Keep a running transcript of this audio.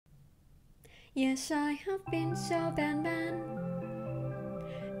Yes, I have been so ban.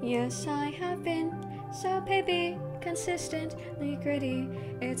 Yes, I have been so baby, consistently gritty.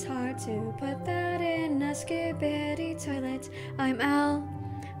 It's hard to put that in a skibbity toilet. I'm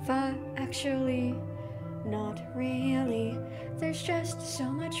alpha, actually, not really. There's just so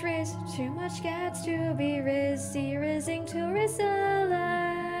much riz, too much gats to be rizzing to rizzlers.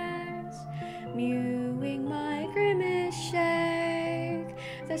 Mewing my grimace shake.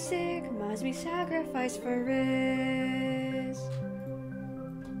 The sigmas be sacrificed for riz.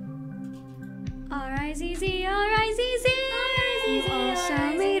 R-I-Z-Z, R-I-Z-Z, you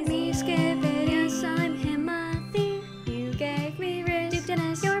also made me skip it. Yes, I'm Himothy. You gave me riz. Deep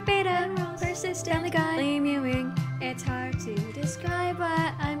Dennis, your beta, persistently godly mewing. It's hard to describe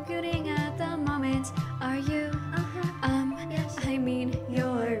what I'm gooting at the moment. Are you? Yes. I mean,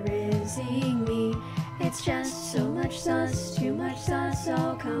 you're rizzing me. It's just so much sauce, too much sauce,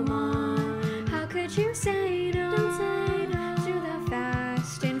 so come on. How could you say no? Don't say no to the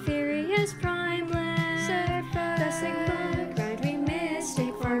fast and furious prime blend. The sigma grind we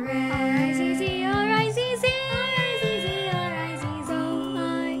mistake for riz. R-I-Z-Z, R-I-Z-Z, R-I-Z-Z, R-I-Z-Z. Though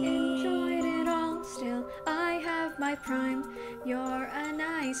I enjoyed it all, still I have my prime. You're a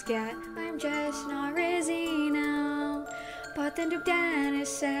nice cat, I'm just not rizzy now. But then Duke Dennis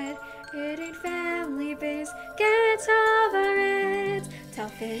said, it ain't family biz, get over it.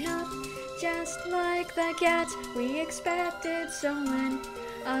 Toughen up, just like the gyatt we expected. So when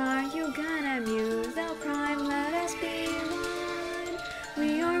are you gonna mew the prime? Let us be one.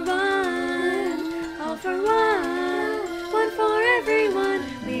 We are one, all for one for everyone.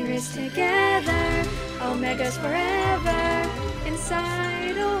 We risk together, omegas forever.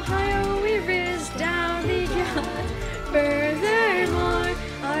 Inside Ohio, we riz down the yacht. Furthermore,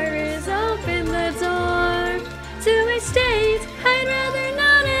 our riz open the door to a state I'd rather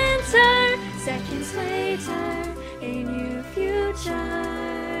not enter. Seconds later, a new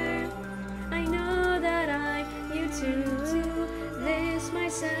future. I know that I used to do this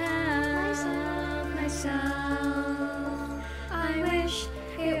myself. I wish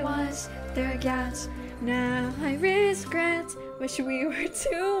it was their gyatt. Now I regret. Wish we were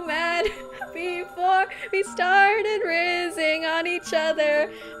too mad before we started rizzing on each other.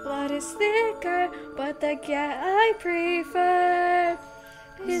 Blood is thicker, but the gyatt I prefer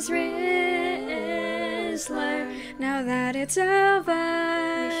is Rizzler. Now that it's over,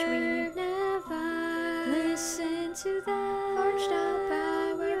 wish we never listened to that forged out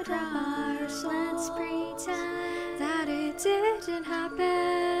power drama. Let's pretend that it didn't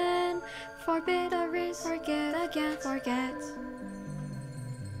happen. Forbid a riz, forget a gyatt, forget.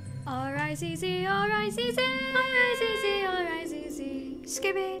 R-I-Z-Z, R-I-Z-Z, R-I-Z-Z, R-I-Z-Z,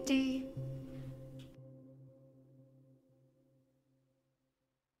 skibbity.